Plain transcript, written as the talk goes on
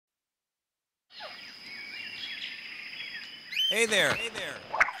Hey there. Hey there.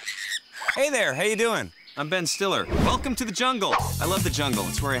 Hey there, how you doing? I'm Ben Stiller. Welcome to the jungle. I love the jungle.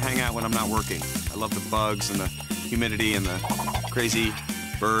 It's where I hang out when I'm not working. I love the bugs and the humidity and the crazy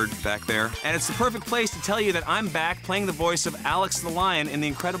bird back there. And it's the perfect place to tell you that I'm back playing the voice of Alex the Lion in the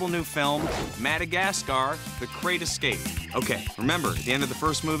incredible new film, Madagascar, The Great Escape. Okay, remember, at the end of the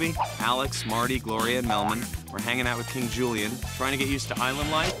first movie, Alex, Marty, Gloria, and Melman were hanging out with King Julian, trying to get used to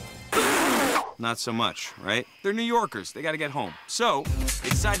island life. Not so much, right? They're New Yorkers. They gotta get home. So, they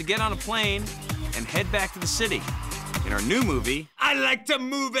decide to get on a plane and head back to the city. In our new movie, I like to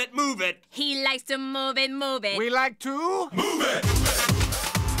move it, move it. He likes to move it, move it. We like to move it.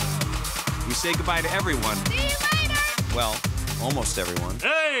 We say goodbye to everyone. See you later. Well, almost everyone.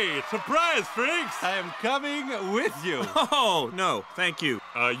 Hey, surprise, freaks! I am coming with you. Oh, no, thank you.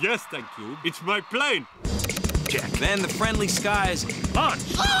 Yes, thank you. It's my plane. Check. Then the friendly skies Launch!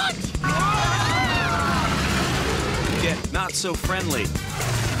 get not so friendly.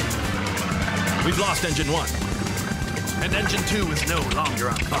 We've lost engine 1. And engine 2 is no longer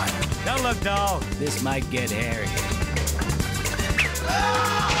on fire. Don't look, doll. This might get hairy.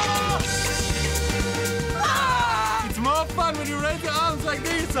 It's more fun when you raise your arms like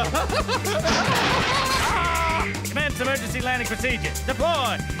these. Commence emergency landing procedure.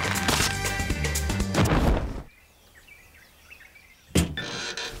 Deploy.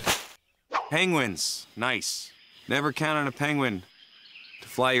 Penguins. Nice. Never count on a penguin to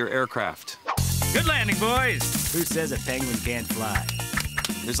fly your aircraft. Good landing, boys. Who says a penguin can't fly?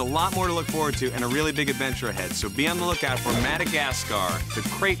 There's a lot more to look forward to and a really big adventure ahead, so be on the lookout for Madagascar, The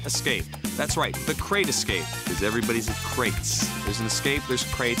Great Escape. That's right, The Great Escape, because everybody's at crates. There's an escape, there's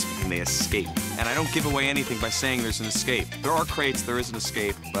crates, and they escape. And I don't give away anything by saying there's an escape. There are crates, there is an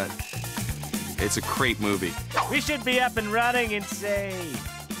escape, but it's a crate movie. We should be up and running in, say,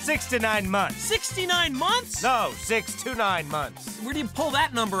 6 to 9 months. 69 months? No, 6 to 9 months. Where do you pull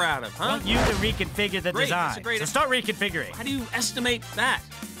that number out of, I huh? want you to reconfigure the Great, design. that's a great So start reconfiguring. How do you estimate that?